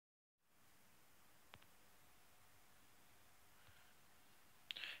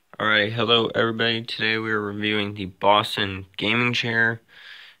Alright, hello everybody. Today we are reviewing the Bossin gaming chair,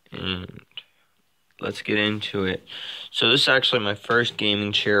 and let's get into it. So this is actually my first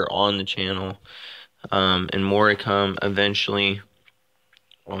gaming chair on the channel, and more to come eventually.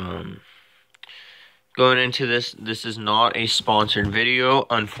 Going into this is not a sponsored video,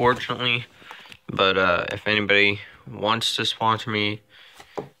 unfortunately, but if anybody wants to sponsor me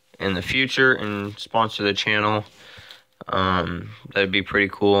in the future and sponsor the channel, that'd be pretty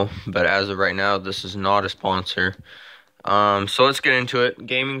cool. But as of right now, this is not a sponsor. So let's get into it.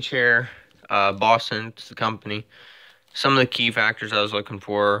 Gaming chair, Bossin, it's the company. Some of the key factors I was looking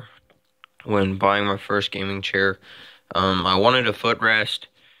for when buying my first gaming chair. I wanted a footrest,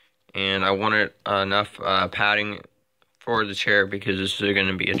 and I wanted enough padding for the chair, because this is going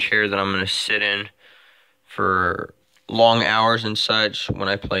to be a chair that I'm going to sit in for long hours and such when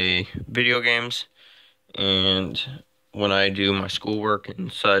I play video games and when I do my schoolwork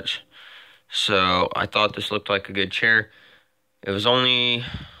and such. So I thought this looked like a good chair. It was only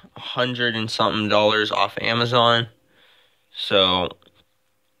 $100 and something off Amazon, so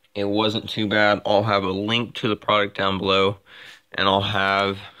it wasn't too bad. I'll have a link to the product down below, and I'll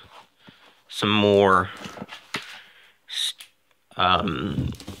have some more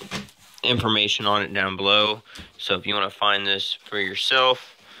information on it down below. So if you want to find this for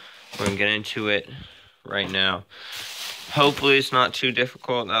yourself, we're going to get into it right now. Hopefully it's not too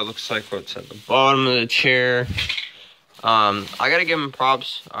difficult. That looks like what's at the bottom of the chair. I gotta give him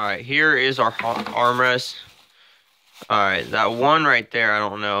props. Alright, here is our armrest. Alright, that one right there, I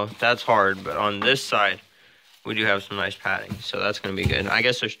don't know. That's hard, but on this side, we do have some nice padding. So that's gonna be good. I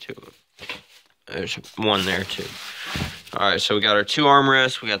guess there's two. There's one there too. Alright, so we got our two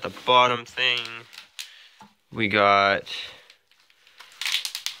armrests. We got the bottom thing. We got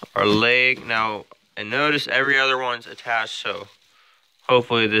our leg. Now, and notice every other one's attached, so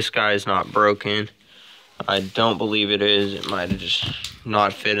hopefully this guy is not broken. I don't believe it is. It might have just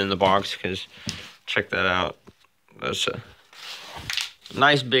not fit in the box, because check that out. That's a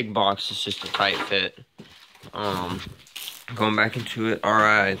nice big box. It's just a tight fit. Going back into it.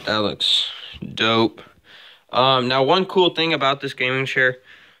 Alright, that looks dope. Now, one cool thing about this gaming chair,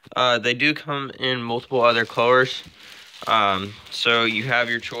 they do come in multiple other colors. So you have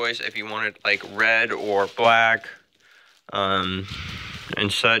your choice if you want it like red or black, and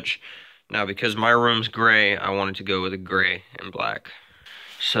such. Now, because my room's gray, I wanted to go with a gray and black.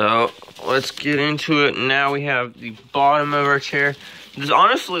 So let's get into it. Now we have the bottom of our chair. This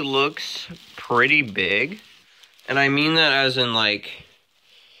honestly looks pretty big, and I mean that as in, like,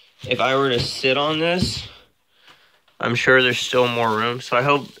 if I were to sit on this, I'm sure there's still more room. So I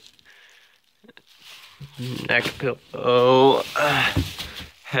hope neck pillow,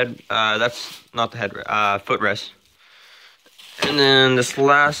 head, that's not the head, footrest. And then this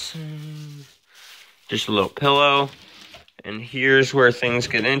last, just a little pillow. And here's where things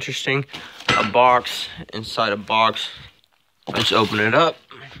get interesting. A box inside a box. Let's open it up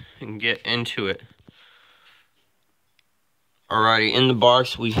and get into it. Alrighty, in the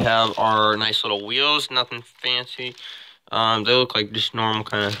box we have our nice little wheels, nothing fancy. They look like just normal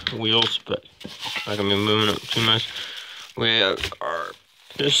kind of wheels, but not gonna be moving up too much. We have our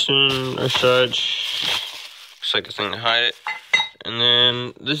piston or such. Looks like a thing to hide it. And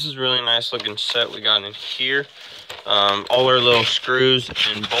then this is really nice looking set we got in here. All our little screws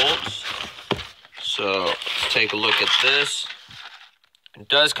and bolts. So let's take a look at this. It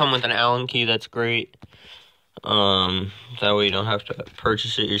does come with an Allen key, that's great. That way you don't have to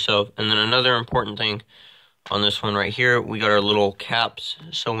purchase it yourself. And then another important thing on this one right here, we got our little caps,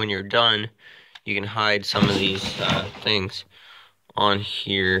 so when you're done, you can hide some of these things on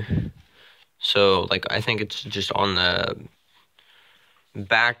here. So, like, I think it's just on the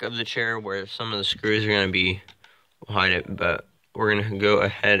back of the chair where some of the screws are going to be. We'll hide it, but we're going to go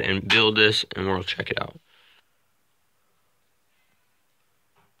ahead and build this, and we'll check it out.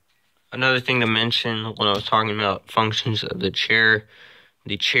 Another thing to mention when I was talking about functions of the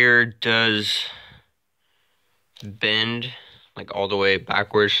chair does bend like all the way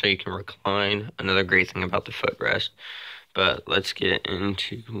backwards so you can recline. Another great thing about the footrest. But let's get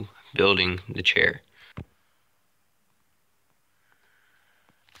into building the chair.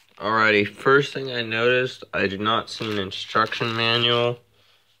 Alrighty, first thing I noticed, I did not see an instruction manual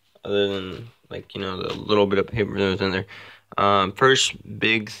other than, like, you know, the little bit of paper that was in there. First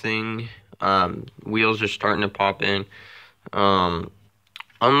big thing, wheels are starting to pop in.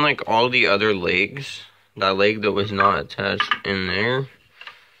 Unlike all the other legs, that leg that was not attached in there,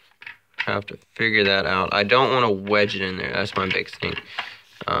 I have to figure that out. I don't want to wedge it in there. That's my big thing,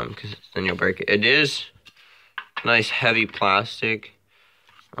 because then you'll break it. It is nice heavy plastic,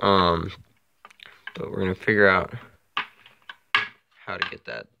 But we're gonna figure out how to get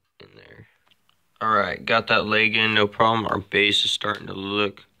that in there. All right, got that leg in, no problem. Our base is starting to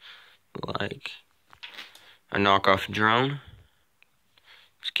look like a knockoff drone.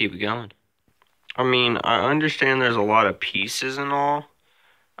 Let's keep it going. I mean, I understand there's a lot of pieces and all.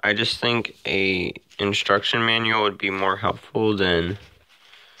 I just think a instruction manual would be more helpful than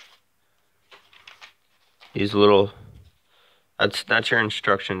these little. That's your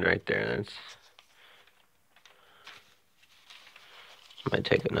instructions right there. Might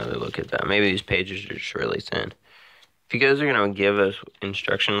take another look at that. Maybe these pages are just really thin. If you guys are gonna give us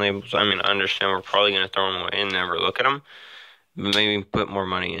instruction labels, I mean, I understand we're probably gonna throw them away and never look at them. But maybe put more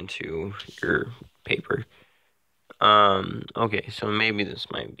money into your paper. Okay, so maybe this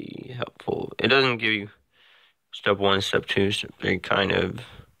might be helpful. It doesn't give you step 1, step 2, so they kind of.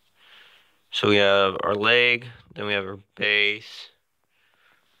 So we have our leg, then we have our base.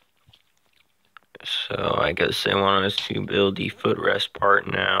 So I guess they want us to build the footrest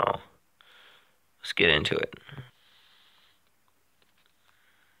part now. Let's get into it.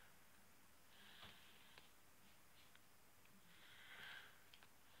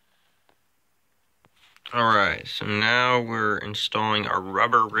 Alright, so now we're installing our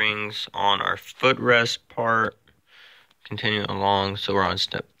rubber rings on our footrest part. Continuing along, so we're on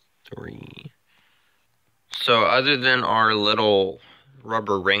step 3. So other than our little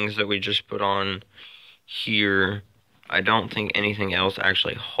rubber rings that we just put on here, I don't think anything else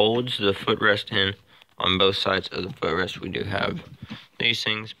actually holds the footrest in. On both sides of the footrest we do have these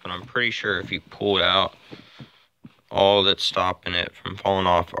things, but I'm pretty sure if you pull it out, all that's stopping it from falling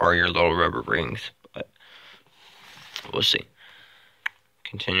off are your little rubber rings. But we'll see.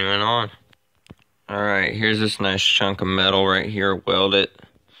 Continuing on. Alright, here's this nice chunk of metal right here, weld it.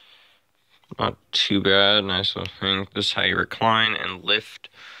 Not too bad, nice little thing. This is how you recline and lift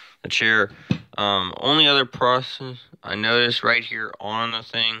the chair. Only other process I noticed right here on the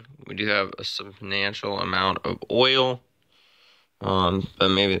thing, we do have a substantial amount of oil. But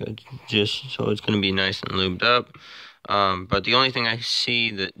maybe just so it's going to be nice and lubed up. But the only thing I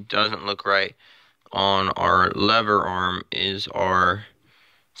see that doesn't look right on our lever arm is our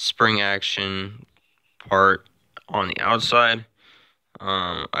spring action part on the outside.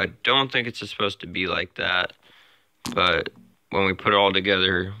 I don't think it's supposed to be like that, but when we put it all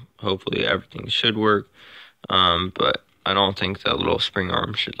together, hopefully everything should work. But I don't think that little spring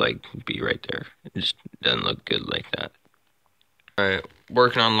arm should be right there. It just doesn't look good like that. Alright,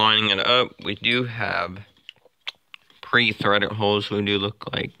 working on lining it up. We do have pre-threaded holes, so we do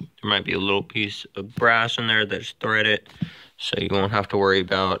look like there might be a little piece of brass in there that's threaded, so you won't have to worry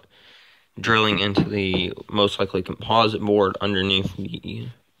about drilling into the most likely composite board underneath the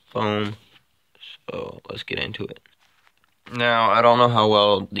foam. So let's get into it. Now, I don't know how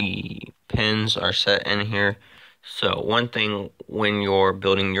well the pins are set in here. So one thing when you're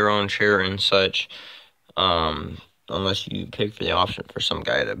building your own chair and such, unless you pick for the option for some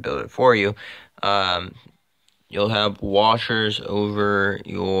guy to build it for you, you'll have washers over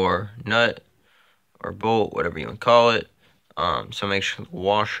your nut or bolt, whatever you want to call it. So make sure the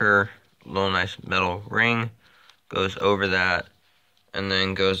washer, little nice metal ring, goes over that and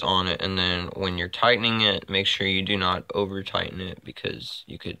then goes on it. And then when you're tightening it, make sure you do not over tighten it because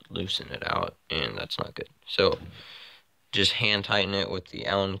you could loosen it out and that's not good. So just hand tighten it with the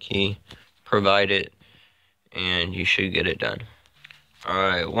Allen key, provide it, and you should get it done.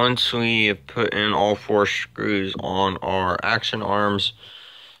 Alright, once we have put in all 4 screws on our action arms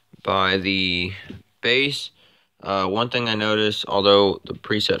by the base, one thing I noticed, although the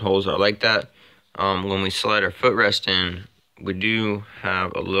preset holes are like that, when we slide our footrest in, we do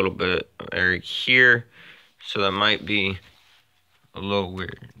have a little bit of area here, so that might be a little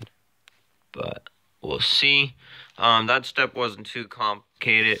weird, but we'll see. That step wasn't too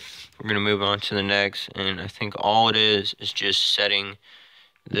complicated. We're going to move on to the next, and I think all it is just setting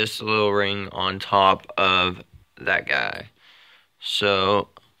this little ring on top of that guy. So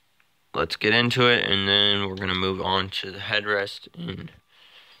let's get into it, and then we're going to move on to the headrest and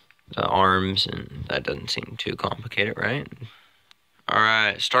the arms, and that doesn't seem too complicated, right?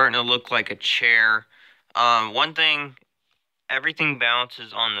 Alright, starting to look like a chair. One thing, everything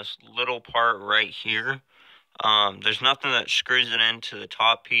bounces on this little part right here. There's nothing that screws it into the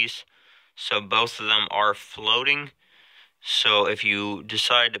top piece, so both of them are floating. So if you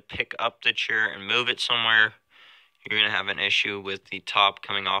decide to pick up the chair and move it somewhere, you're going to have an issue with the top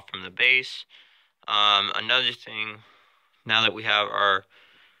coming off from the base. Another thing, now that we have our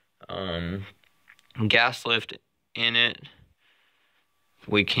gas lift in it,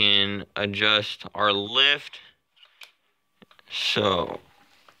 we can adjust our lift. So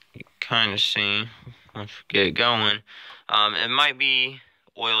kind of see once we get it going. It might be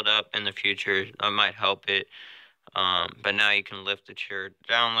oiled up in the future. That might help it. But now you can lift the chair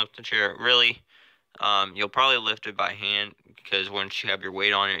down, lift the chair. Really, you'll probably lift it by hand because once you have your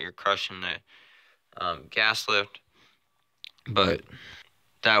weight on it, you're crushing the gas lift. But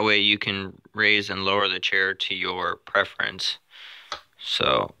that way you can raise and lower the chair to your preference.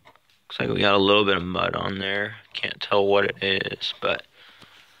 So, looks like we got a little bit of mud on there. Can't tell what it is, but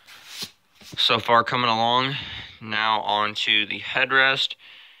so far coming along. Now on to the headrest,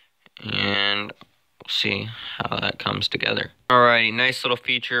 and we'll see how that comes together. Alrighty, nice little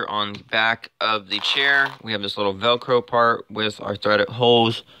feature on the back of the chair. We have this little Velcro part with our threaded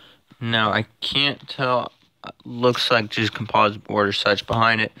holes. Now, I can't tell. Looks like just composite board or such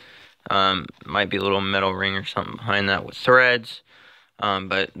behind it. Might be a little metal ring or something behind that with threads.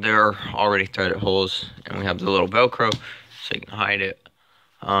 But there are already threaded holes, and we have the little Velcro so you can hide it.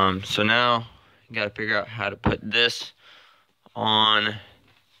 So now you got to figure out how to put this on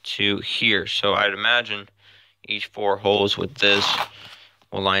to here. So I'd imagine each 4 holes with this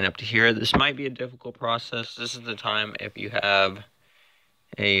will line up to here. This might be a difficult process. This is the time if you have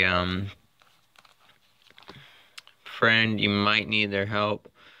a friend, you might need their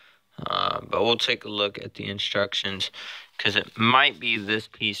help. But we'll take a look at the instructions because it might be this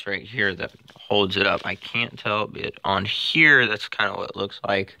piece right here that holds it up. I can't tell, but on here, that's kind of what it looks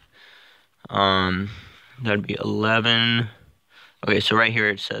like. That'd be 11. Okay, so right here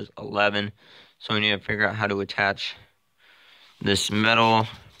it says 11. So we need to figure out how to attach this metal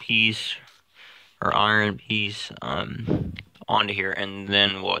piece or iron piece onto here, and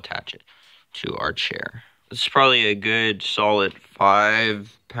then we'll attach it to our chair. It's probably a good solid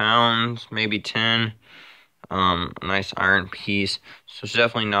 5 pounds, maybe 10. Nice iron piece. So it's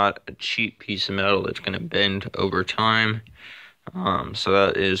definitely not a cheap piece of metal that's going to bend over time. So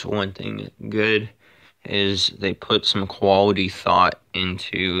that is one thing good, is they put some quality thought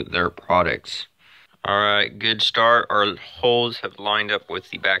into their products. Alright, good start. Our holes have lined up with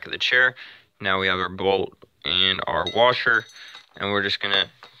the back of the chair. Now we have our bolt and our washer, and we're just going to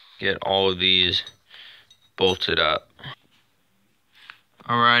get all of these bolted up.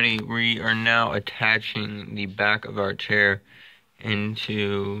 Alrighty, we are now attaching the back of our chair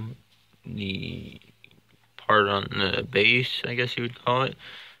into the part on the base, I guess you would call it.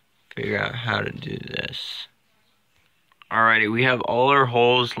 Figure out how to do this. Alrighty, we have all our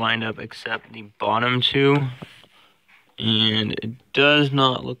holes lined up except the bottom 2. And it does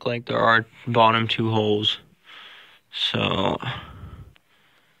not look like there are bottom 2 holes. So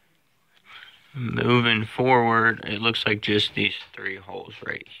moving forward, it looks like just these 3 holes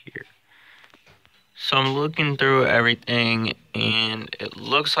right here. So I'm looking through everything, and it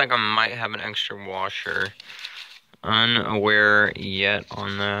looks like I might have an extra washer. Unaware yet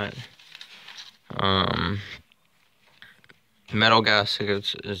on that. Metal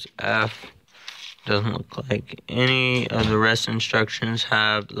gaskets is F. Doesn't look like any of the rest instructions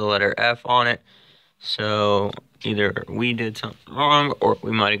have the letter F on it. So either we did something wrong or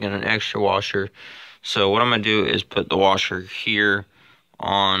we might have got an extra washer. So what I'm going to do is put the washer here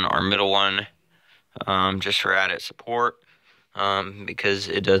on our middle one, just for added support, because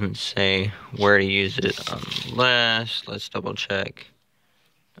it doesn't say where to use it unless, let's double check.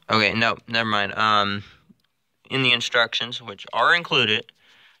 Okay, no, never mind. In the instructions, which are included,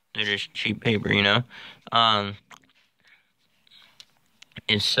 they're just cheap paper, you know,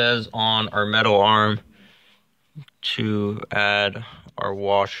 it says on our metal arm to add our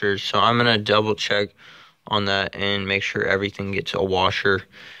washers. So I'm going to double check on that and make sure everything gets a washer,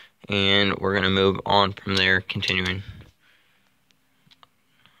 and we're going to move on from there, continuing.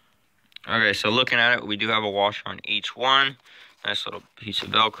 Okay, so looking at it, we do have a washer on each one. Nice little piece of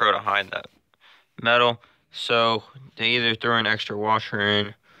Velcro to hide that metal. So they either threw an extra washer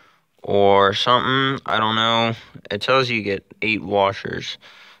in or something, I don't know. It tells you get 8 washers.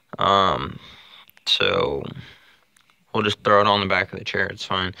 So we'll just throw it on the back of the chair. It's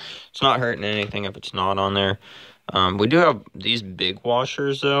fine. It's not hurting anything if it's not on there. We do have these big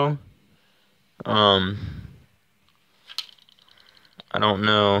washers though. I don't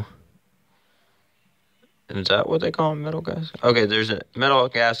know. Is that what they call a metal gasket? Okay, there's a metal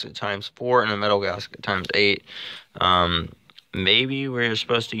gasket times 4 and a metal gasket times 8. Maybe we're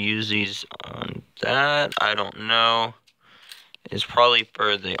supposed to use these on that. I don't know. It's probably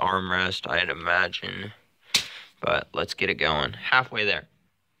for the armrest, I'd imagine. But let's get it going. Halfway there.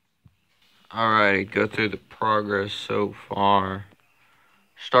 Alright, go through the progress so far.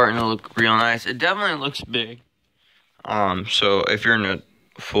 Starting to look real nice. It definitely looks big. So if you're a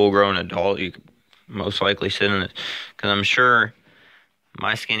full-grown adult, you could most likely sit in it. Because I'm sure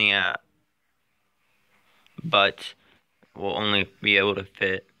my skinny butt will only be able to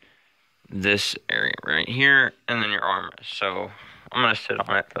fit this area right here and then your armrest. So I'm gonna sit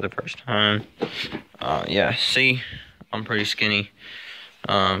on it for the first time. Yeah, see, I'm pretty skinny.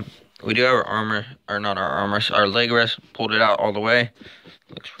 We do have our armor, or not our armrest, our leg rest, pulled it out all the way.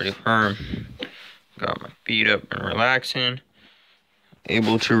 Looks pretty firm. Got my feet up and relaxing.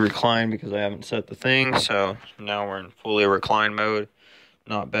 Able to recline because I haven't set the thing, so now we're in fully recline mode.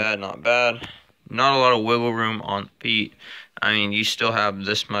 Not bad, not bad. Not a lot of wiggle room on the feet. I mean, you still have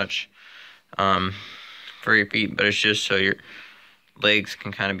this much for your feet, but it's just so your legs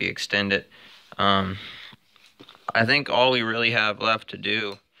can kind of be extended. I think all we really have left to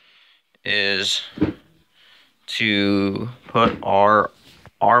do is to put our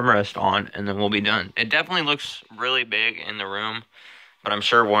armrest on, and then we'll be done. It definitely looks really big in the room, but I'm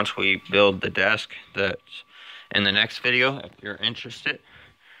sure once we build the desk, that's in the next video, if you're interested,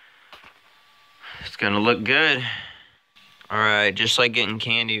 it's gonna look good. All right, just like getting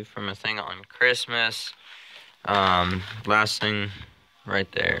candy from a thing on Christmas. Last thing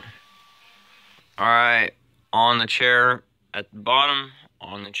right there. All right, on the chair at the bottom,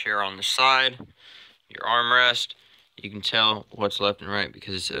 on the chair on the side, your armrest. You can tell what's left and right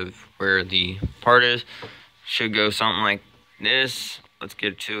because of where the part is. Should go something like this. Let's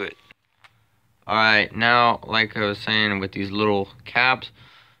get to it. All right, now, like I was saying with these little caps,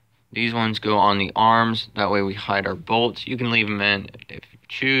 these ones go on the arms. That way we hide our bolts. You can leave them in if you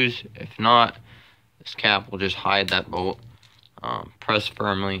choose. If not, this cap will just hide that bolt. Press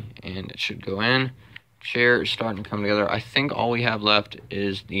firmly and it should go in. Chair is starting to come together. I think all we have left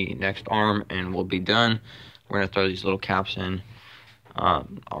is the next arm and we'll be done. We're gonna throw these little caps in.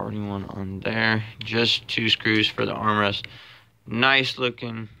 Already one on there. Just 2 screws for the armrest. Nice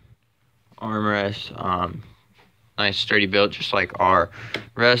looking armrest. Nice sturdy build, just like our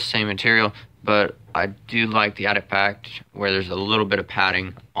rest, same material. But I do like the added fact where there's a little bit of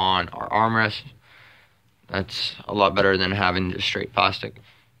padding on our armrest. That's a lot better than having just straight plastic.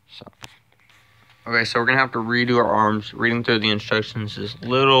 So, okay, so we're gonna have to redo our arms. Reading through the instructions, this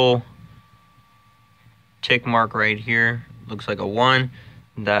little tick mark right here looks like a 1.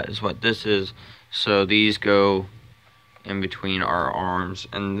 That is what this is. So these go in between our arms,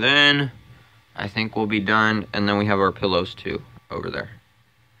 and then I think we'll be done. And then we have our pillows too over there,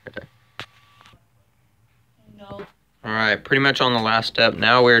 right there. No. All right, pretty much on the last step.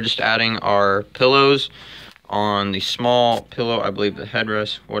 Now we're just adding our pillows on the small pillow. I believe the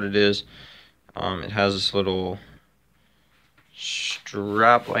headrest, what it is. It has this little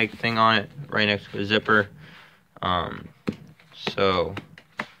strap-like thing on it right next to a zipper. So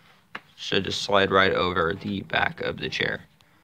it should just slide right over the back of the chair.